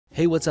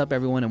Hey, what's up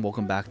everyone, and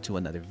welcome back to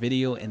another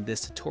video. In this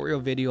tutorial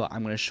video,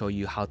 I'm going to show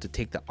you how to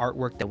take the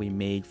artwork that we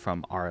made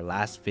from our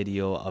last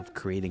video of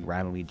creating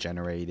randomly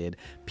generated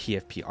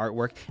PFP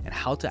artwork and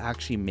how to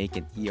actually make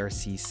an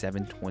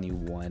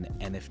ERC-721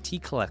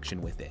 NFT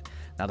collection with it.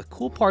 Now, the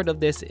cool part of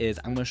this is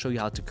I'm going to show you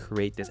how to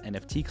create this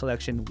NFT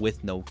collection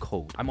with no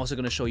code. I'm also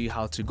going to show you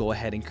how to go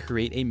ahead and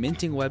create a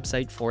minting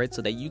website for it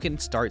so that you can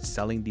start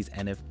selling these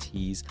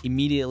NFTs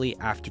immediately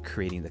after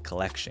creating the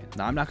collection.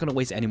 Now, I'm not going to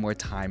waste any more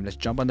time. Let's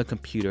jump on the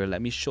computer.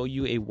 Let me show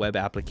you a web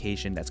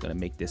application that's going to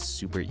make this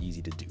super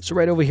easy to do. So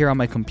right over here on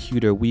my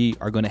computer, we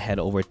are going to head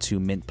over to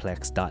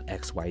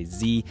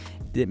mintplex.xyz.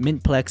 The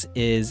Mintplex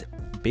is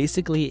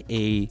basically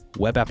a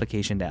web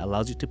application that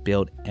allows you to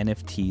build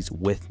NFTs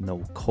with no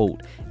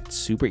code. It's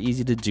super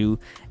easy to do,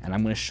 and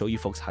I'm going to show you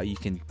folks how you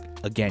can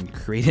again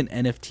create an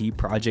NFT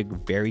project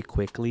very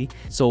quickly.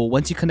 So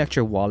once you connect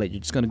your wallet, you're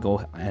just going to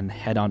go and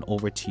head on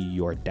over to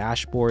your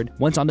dashboard.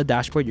 Once on the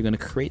dashboard, you're going to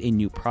create a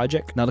new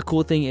project. Now the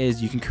cool thing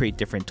is you can create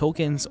different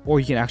tokens,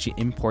 or you can actually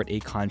import a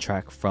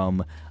contract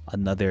from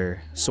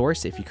another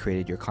source. If you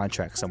created your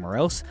contract somewhere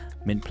else,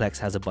 Mintplex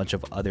has a bunch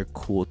of other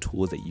cool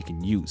tools that you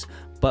can use,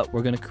 but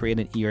we're going to create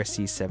an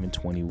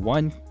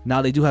ERC-721.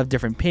 Now they do have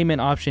different payment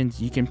options.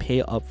 You can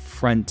pay up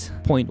front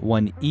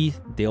 0.1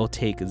 ETH. They'll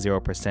take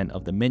 0%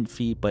 of the mint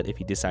fee, but if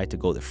you decide to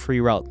go the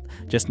free route,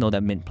 just know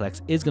that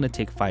Mintplex is going to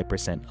take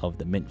 5% of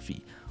the mint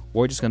fee.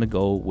 We're just going to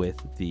go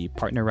with the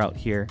partner route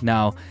here.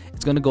 Now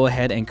it's going to go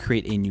ahead and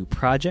create a new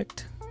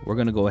project. We're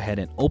going to go ahead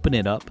and open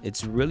it up.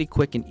 It's really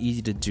quick and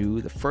easy to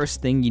do. The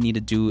first thing you need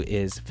to do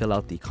is fill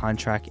out the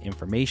contract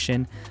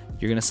information.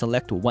 You're going to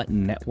select what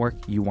network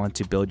you want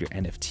to build your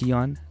NFT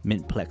on.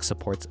 Mintplex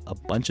supports a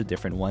bunch of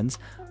different ones.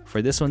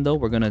 For this one though,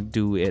 we're going to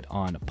do it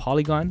on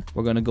Polygon.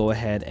 We're going to go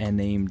ahead and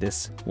name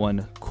this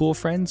one Cool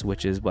Friends,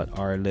 which is what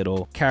our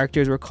little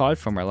characters were called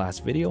from our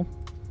last video.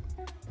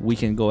 We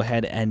can go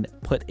ahead and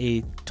put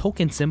a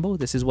token symbol.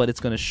 This is what it's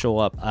going to show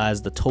up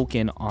as the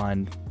token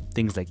on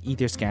things like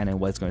Etherscan and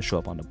what's going to show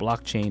up on the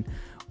blockchain.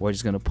 We're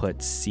just going to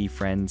put C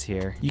Friends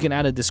here. You can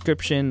add a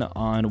description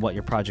on what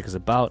your project is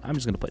about. I'm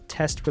just going to put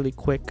test really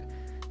quick.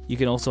 You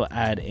can also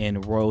add in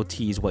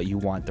royalties, what you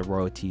want the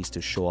royalties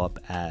to show up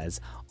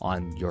as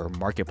on your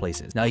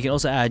marketplaces. Now you can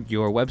also add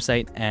your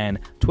website and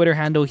Twitter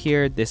handle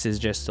here. This is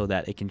just so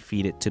that it can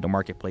feed it to the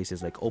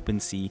marketplaces like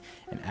OpenSea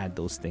and add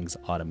those things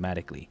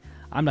automatically.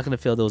 I'm not going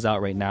to fill those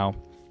out right now,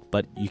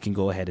 but you can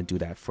go ahead and do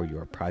that for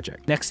your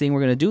project. Next thing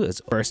we're going to do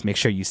is first make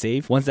sure you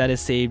save. Once that is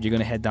saved, you're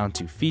going to head down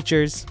to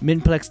features.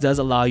 Mintplex does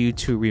allow you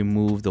to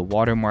remove the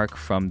watermark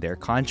from their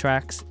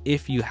contracts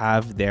if you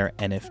have their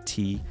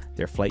NFT,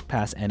 their Flight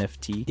Pass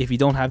NFT. If you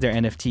don't have their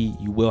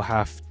NFT, you will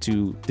have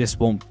to, this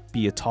won't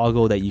be a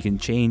toggle that you can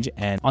change,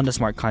 and on the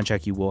smart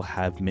contract you will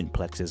have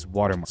Mintplex's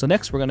watermark. So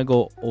next we're going to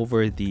go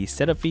over the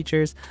setup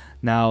features.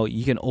 Now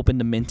you can open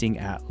the minting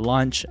at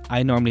launch.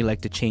 I normally like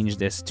to change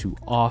this to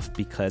off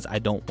because I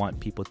don't want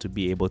people to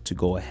be able to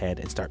go ahead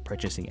and start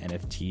purchasing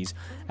NFTs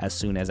as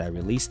soon as I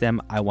release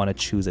them. I want to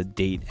choose a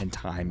date and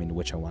time in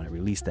which I want to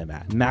release them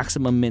at.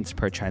 Maximum mints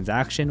per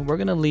transaction, we're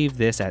going to leave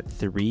this at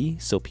 3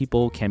 so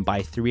people can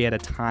buy 3 at a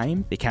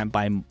time. They can't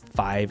buy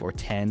 5 or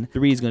 10.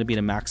 3 is going to be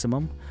the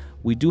maximum.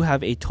 We do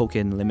have a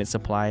token limit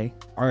supply.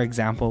 Our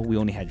example, we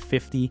only had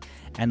 50,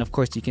 and of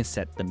course you can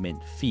set the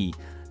mint fee.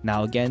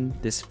 Now again,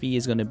 this fee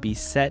is going to be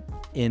set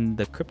in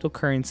the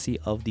cryptocurrency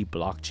of the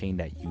blockchain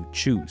that you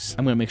choose.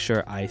 I'm going to make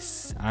sure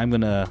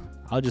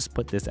I'll just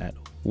put this at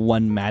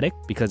 1 Matic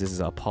because this is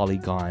a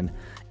Polygon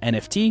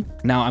NFT.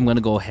 Now I'm going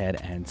to go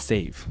ahead and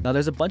save. Now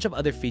there's a bunch of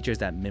other features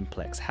that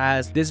Mintplex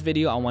has. This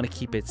video, I want to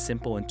keep it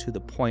simple and to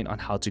the point on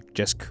how to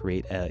just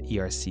create a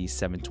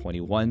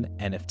ERC-721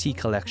 NFT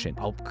collection.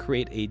 I'll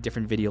create a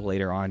different video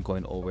later on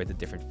going over the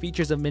different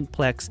features of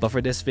Mintplex, but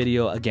for this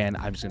video, again,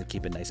 I'm just going to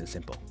keep it nice and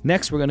simple.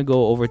 Next, we're going to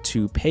go over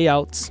to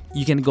payouts.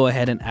 You can go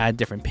ahead and add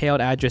different payout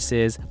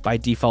addresses. By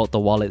default, the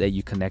wallet that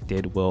you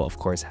connected will of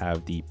course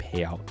have the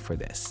payout for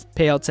this.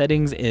 Payout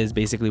settings is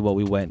basically what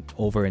we went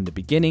over in the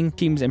beginning.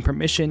 Teams and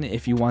permission.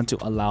 If you want to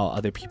allow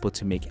other people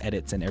to make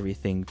edits and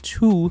everything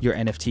to your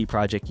NFT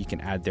project, you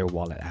can add their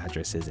wallet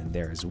addresses in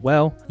there as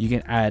well. You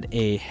can add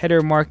a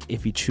header mark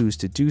if you choose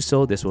to do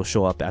so. This will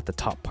show up at the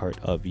top part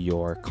of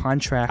your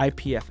contract.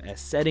 IPFS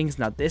settings.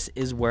 Now this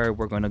is where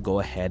we're going to go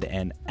ahead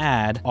and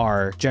add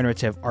our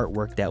generative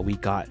artwork that we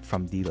got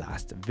from the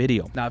last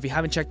video. Now if you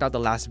haven't checked out the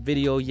last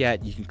video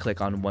yet, you can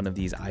click on one of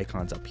these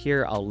icons up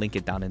here. I'll link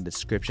it down in the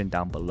description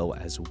down below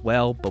as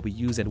well, but we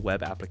use a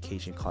web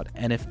application called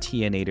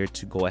NFTinator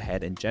to go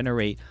ahead and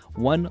generate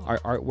 1, our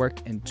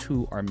artwork, and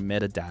 2, our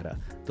metadata.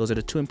 Those are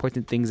the 2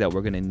 important things that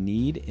we're going to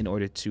need in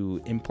order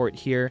to import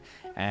here,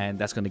 and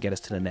that's going to get us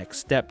to the next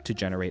step to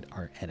generate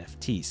our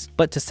NFTs.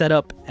 But to set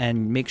up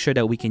and make sure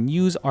that we can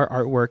use our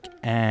artwork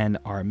and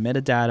our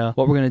metadata,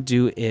 what we're going to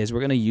do is we're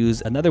going to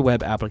use another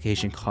web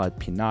application called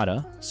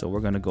Pinata. So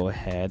we're going to go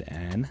ahead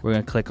and we're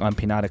going to click on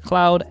Pinata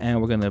Cloud,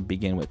 and we're going to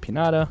begin with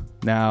Pinata.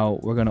 Now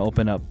we're going to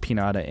open up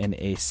Pinata in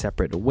a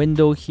separate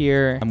window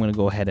here. I'm going to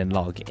go ahead and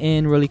log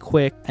in really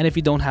quick, and if you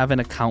you don't have an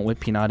account with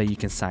Pinata, you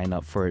can sign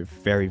up for it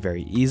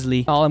very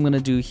easily. All I'm going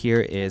to do here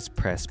is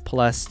press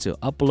plus to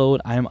upload.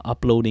 I'm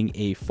uploading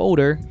a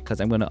folder because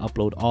I'm going to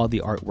upload all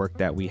the artwork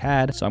that we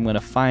had. So I'm going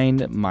to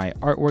find my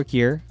artwork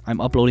here. I'm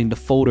uploading the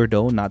folder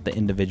though, not the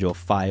individual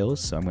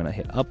files. So I'm going to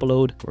hit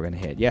upload. We're going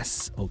to hit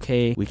yes.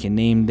 Okay. We can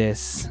name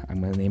this.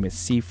 I'm going to name it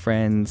See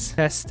Friends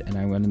Test, and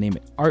I'm going to name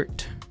it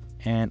Art,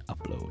 and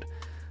upload.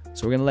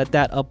 So we're going to let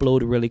that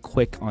upload really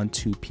quick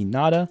onto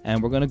Pinata,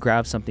 and we're going to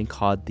grab something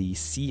called the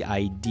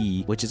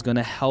CID, which is going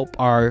to help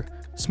our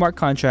smart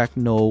contract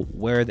know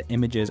where the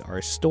images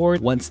are stored.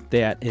 Once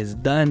that is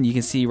done, you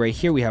can see right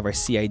here we have our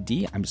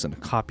CID. I'm just going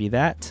to copy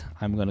that.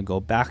 I'm going to go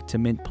back to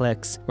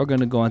Mintplex. We're going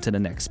to go on to the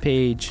next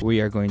page.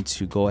 We are going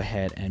to go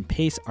ahead and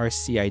paste our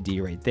CID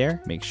right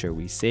there. Make sure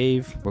we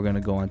save. We're going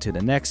to go on to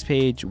the next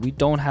page. We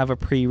don't have a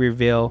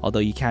pre-reveal, although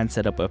you can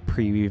set up a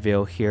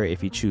pre-reveal here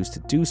if you choose to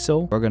do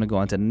so. We're going to go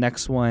on to the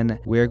next one.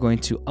 We're going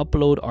to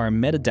upload our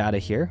metadata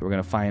here. We're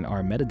going to find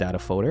our metadata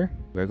folder.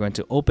 We're going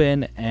to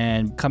open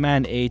and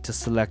Command A to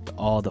select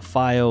all the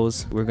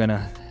files. We're going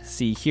to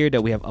see here that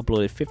we have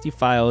uploaded 50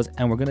 files,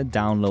 and we're going to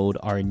download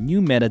our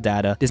new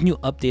metadata. This new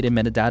updated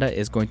metadata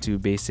is going to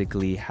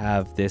basically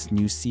have this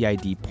new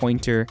CID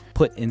pointer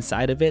put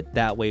inside of it.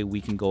 That way we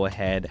can go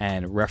ahead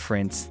and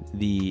reference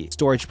the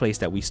storage place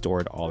that we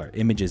stored all our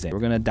images in. We're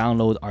going to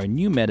download our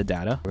new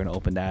metadata. We're going to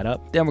open that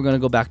up. Then we're going to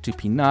go back to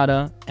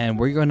Pinata, and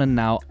we're going to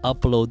now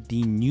upload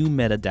the new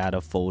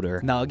metadata folder.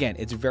 Now again,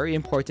 it's very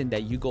important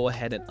that you go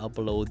ahead and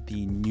upload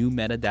the new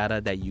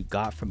metadata that you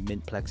got from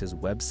Mintplex's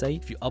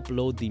website. If you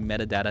upload the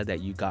metadata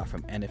that you got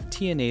from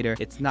NFTinator,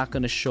 it's not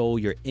going to show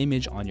your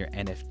image on your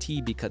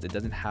NFT because it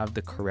doesn't have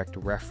the correct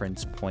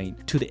reference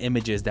point to the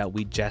images that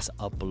we just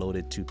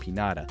uploaded to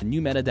Pinata. The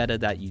new metadata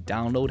that you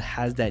download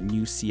has that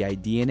new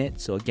CID in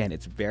it. So again,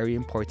 it's very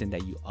important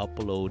that you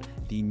upload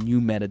the new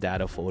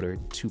metadata folder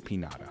to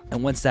Pinata.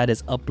 And once that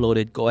is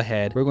uploaded, go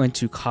ahead. We're going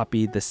to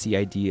copy the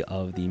CID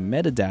of the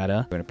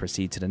metadata. We're going to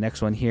proceed to the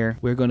next one here.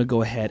 We're going to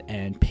go ahead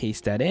and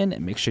paste that in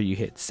and make sure you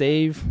hit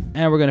save.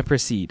 And we're going to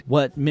proceed.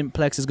 What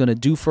Mintplex is going to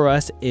do for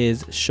us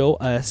is show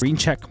us green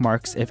check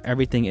marks if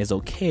everything is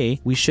okay.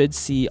 We should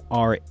see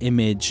our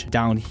image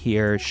down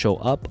here show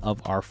up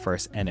of our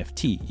first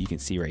NFT. You can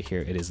see right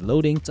here it is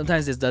loading.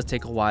 Sometimes this does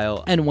take a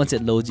while, and once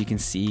it loads you can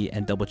see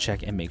and double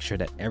check and make sure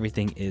that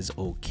everything is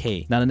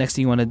okay. Now the next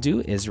thing you want to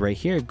do is right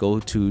here, go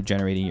to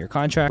generating your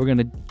contract. We're going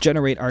to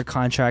generate our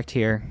contract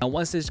here. Now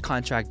once this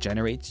contract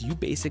generates, you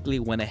basically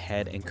went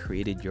ahead and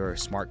created your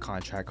smart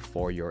contract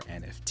for your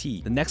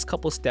NFT. The next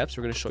couple steps,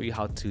 we're going to show you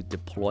how to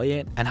deploy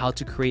it and how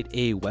to create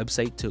a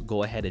website to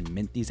go ahead and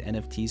mint these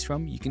NFTs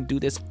from. You can do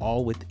this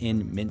all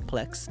within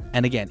Mintplex,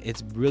 and again,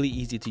 it's really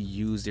easy to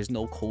use. There's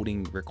no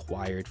coding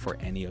required for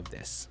any of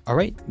this. All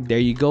right, there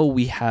you go.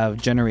 We have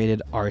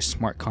generated our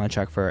smart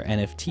contract for our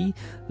NFT.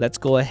 Let's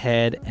go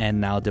ahead and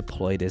now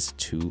deploy this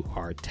to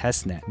our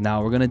testnet.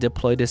 Now we're going to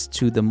deploy this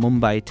to the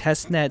Mumbai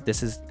testnet.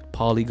 This is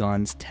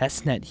Polygon's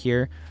testnet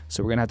here.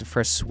 So we're going to have to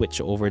first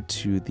switch over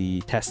to the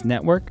test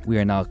network. We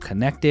are now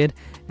connected,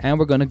 and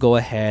we're going to go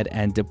ahead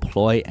and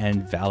deploy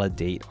and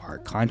validate our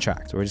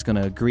contract. So we're just going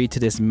to agree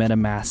to this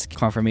MetaMask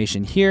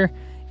confirmation here.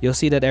 You'll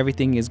see that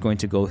everything is going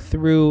to go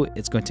through.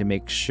 It's going to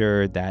make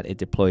sure that it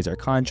deploys our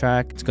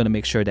contract. It's going to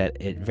make sure that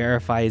it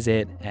verifies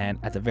it. And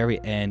at the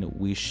very end,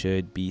 we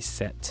should be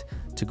set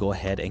to go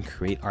ahead and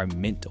create our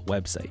Mint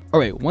website. All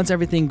right, once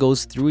everything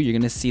goes through, you're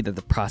going to see that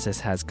the process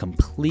has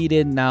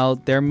completed. Now,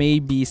 there may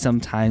be some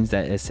times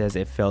that it says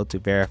it failed to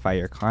verify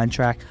your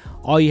contract.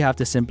 All you have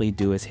to simply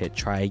do is hit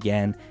try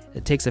again.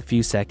 It takes a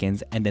few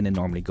seconds and then it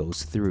normally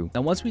goes through.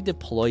 Now, once we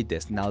deployed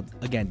this, now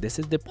again, this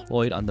is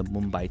deployed on the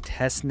Mumbai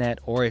testnet,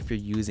 or if you're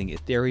using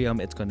Ethereum,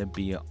 it's going to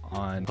be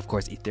on, of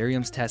course,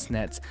 Ethereum's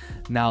testnets.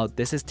 Now,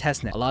 this is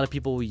testnet. A lot of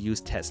people will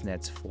use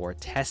testnets for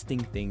testing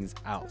things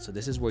out. So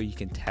this is where you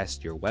can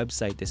test your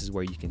website. This is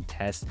where you can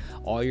test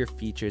all your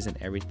features and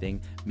everything.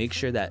 Make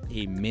sure that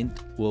a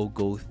mint will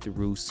go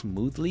through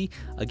smoothly.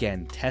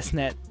 Again,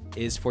 testnet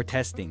is for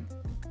testing.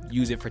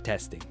 Use it for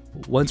testing.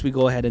 Once we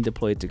go ahead and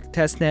deploy it to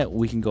testnet,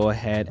 we can go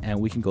ahead and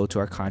we can go to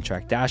our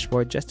contract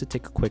dashboard just to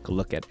take a quick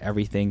look at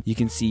everything. You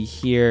can see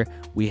here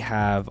we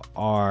have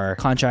our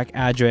contract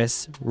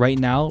address. Right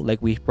now,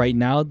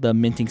 the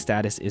minting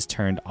status is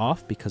turned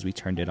off because we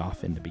turned it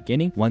off in the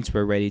beginning. Once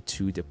we're ready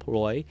to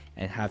deploy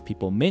and have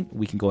people mint,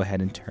 we can go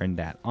ahead and turn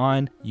that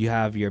on. You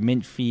have your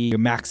mint fee, your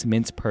max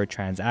mints per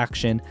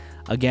transaction.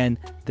 Again,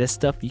 this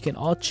stuff you can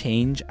all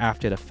change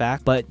after the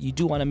fact, but you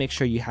do want to make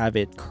sure you have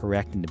it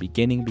correct in the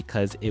beginning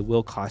because it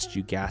will cost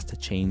you gas to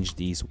change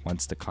these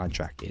once the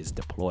contract is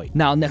deployed.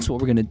 Now, next, what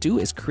we're going to do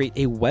is create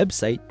a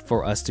website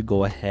for us to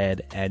go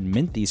ahead and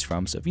mint these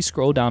from. So if you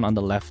scroll down on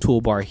the left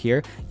toolbar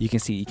here, you can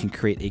see you can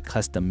create a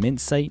custom mint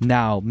site.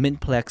 Now,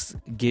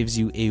 Mintplex gives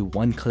you a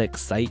one-click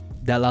site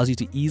that allows you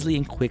to easily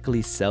and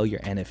quickly sell your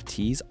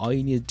NFTs. All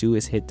you need to do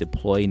is hit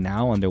deploy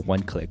now under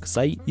one-click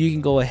site. You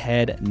can go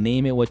ahead,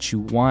 name it what you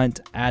want,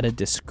 add a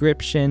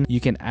description.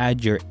 You can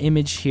add your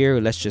image here.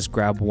 Let's just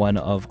grab one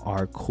of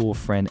our cool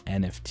friend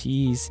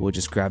NFTs. We'll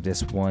just grab grab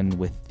this one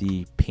with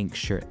the pink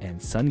shirt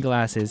and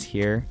sunglasses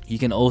here. You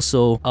can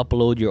also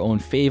upload your own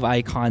fave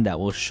icon that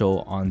will show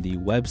on the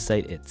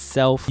website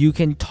itself. You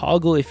can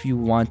toggle if you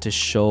want to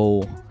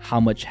show how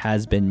much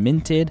has been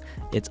minted.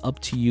 It's up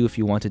to you if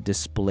you want to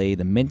display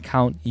the mint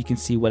count. You can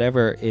see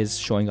whatever is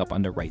showing up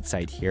on the right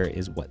side here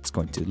is what's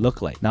going to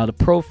look like. Now the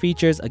pro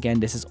features, again,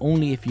 this is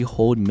only if you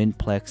hold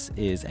Mintplex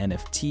is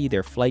NFT,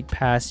 their flight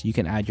pass. You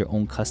can add your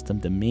own custom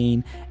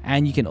domain,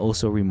 and you can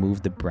also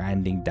remove the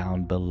branding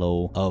down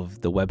below of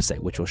the website,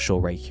 which will show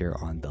right here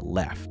on the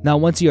left. Now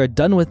once you are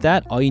done with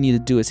that, all you need to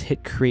do is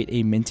hit create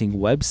a minting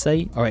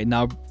website. All right,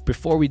 now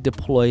before we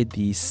deploy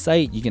the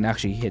site, you can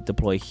actually hit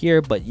deploy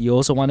here, but you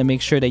also want to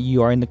make sure that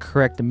you are in the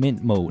correct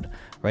mint mode,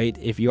 right?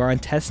 If you are on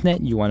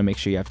testnet, you want to make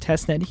sure you have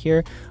testnet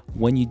here.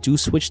 When you do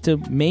switch to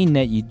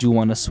mainnet, you do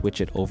want to switch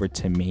it over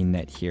to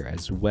mainnet here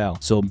as well.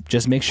 So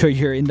just make sure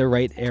you're in the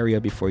right area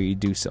before you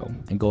do so,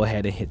 and go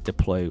ahead and hit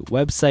deploy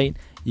website.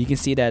 You can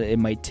see that it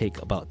might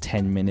take about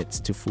 10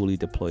 minutes to fully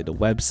deploy the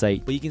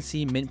website, but you can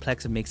see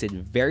Mintplex makes it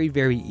very,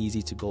 very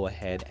easy to go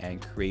ahead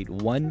and create,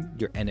 one,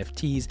 your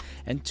NFTs,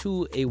 and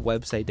two, a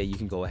website that you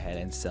can go ahead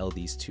and sell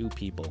these to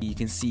people. You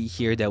can see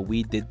here that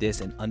we did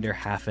this in under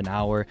half an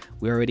hour.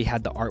 We already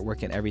had the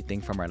artwork and everything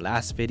from our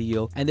last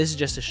video, and this is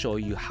just to show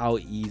you how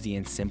easy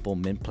and simple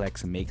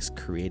Mintplex makes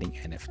creating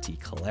NFT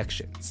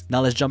collections.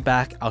 Now let's jump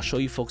back. I'll show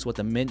you folks what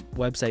the Mint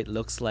website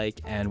looks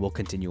like, and we'll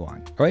continue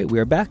on. All right, we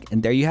are back,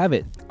 and there you have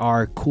it.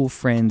 Our cool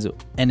friends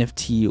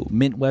NFT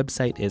Mint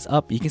website is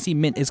up. You can see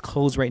Mint is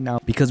closed right now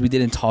because we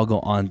didn't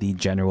toggle on the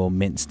general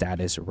Mint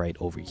status right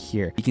over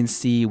here. You can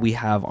see we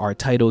have our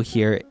title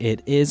here.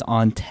 It is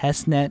on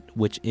testnet,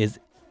 which is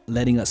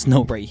letting us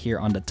know right here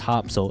on the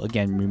top. So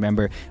again,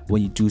 remember,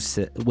 when you do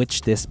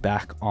switch this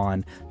back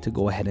on to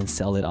go ahead and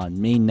sell it on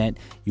mainnet,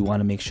 you want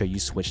to make sure you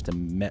switch the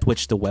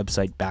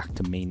website back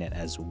to mainnet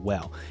as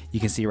well. You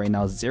can see right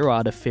now 0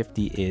 out of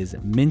 50 is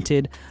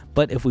minted,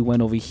 but if we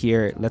went over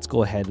here, let's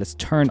go ahead, let's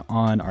turn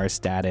on our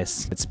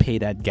status, let's pay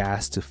that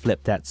gas to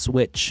flip that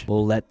switch.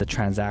 We'll let the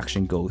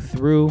transaction go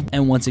through,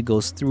 and once it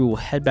goes through, we'll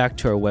head back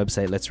to our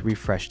website. Let's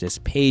refresh this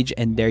page,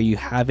 and there you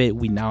have it.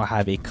 We now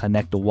have a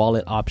connect the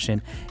wallet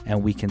option,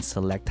 and we can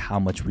select how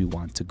much we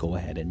want to go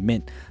ahead and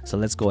mint. So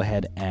let's go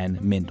ahead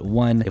and mint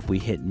one. If we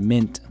hit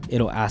mint,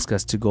 it'll ask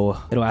us to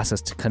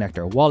connect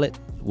our wallet.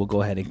 We'll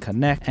go ahead and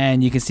connect,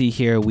 and you can see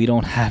here we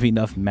don't have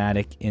enough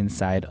Matic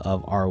inside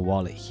of our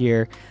wallet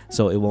here,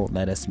 so it won't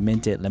let us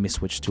mint it. Let me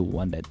switch to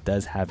one that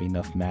does have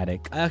enough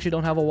Matic. I actually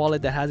don't have a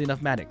wallet that has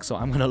enough Matic, so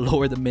I'm gonna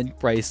lower the mint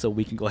price so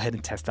we can go ahead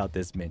and test out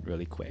this mint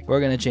really quick.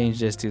 We're gonna change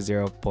this to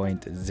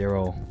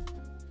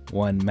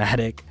 0.01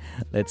 Matic.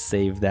 Let's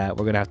save that.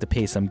 We're gonna have to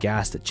pay some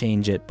gas to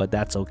change it, but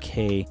that's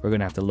okay. We're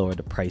gonna have to lower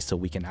the price so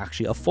we can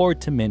actually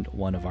afford to mint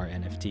one of our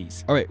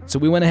NFTs. All right, so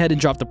we went ahead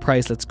and dropped the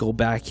price. Let's go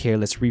back here.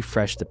 Let's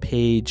refresh the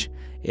page.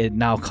 It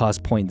now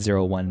costs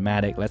 0.01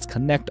 Matic. Let's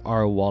connect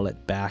our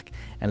wallet back,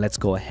 and let's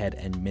go ahead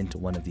and mint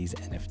one of these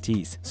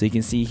NFTs. So you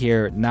can see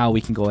here, now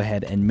we can go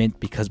ahead and mint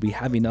because we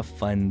have enough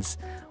funds.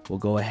 We'll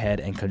go ahead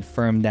and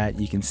confirm that.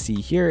 You can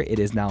see here it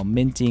is now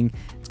minting.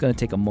 It's going to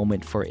take a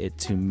moment for it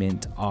to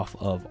mint off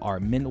of our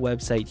mint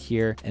website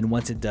here, and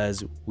once it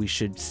does, we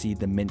should see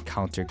the mint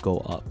counter go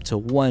up to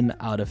 1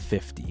 out of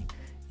 50.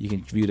 You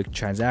can view the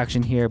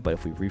transaction here, but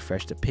if we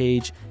refresh the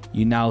page,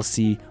 you now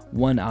see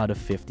 1 out of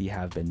 50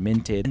 have been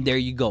minted. And there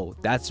you go.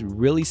 That's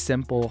really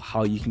simple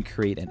how you can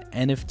create an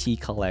NFT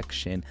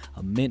collection,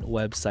 a mint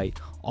website,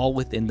 all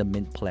within the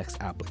Mintplex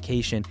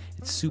application.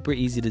 It's super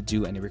easy to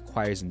do, and it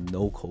requires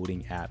no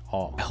coding at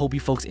all. I hope you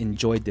folks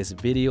enjoyed this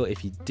video.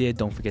 If you did,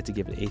 don't forget to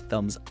give it a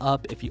thumbs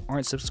up. If you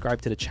aren't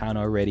subscribed to the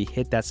channel already,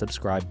 hit that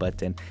subscribe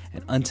button.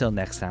 And until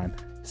next time,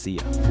 see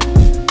ya.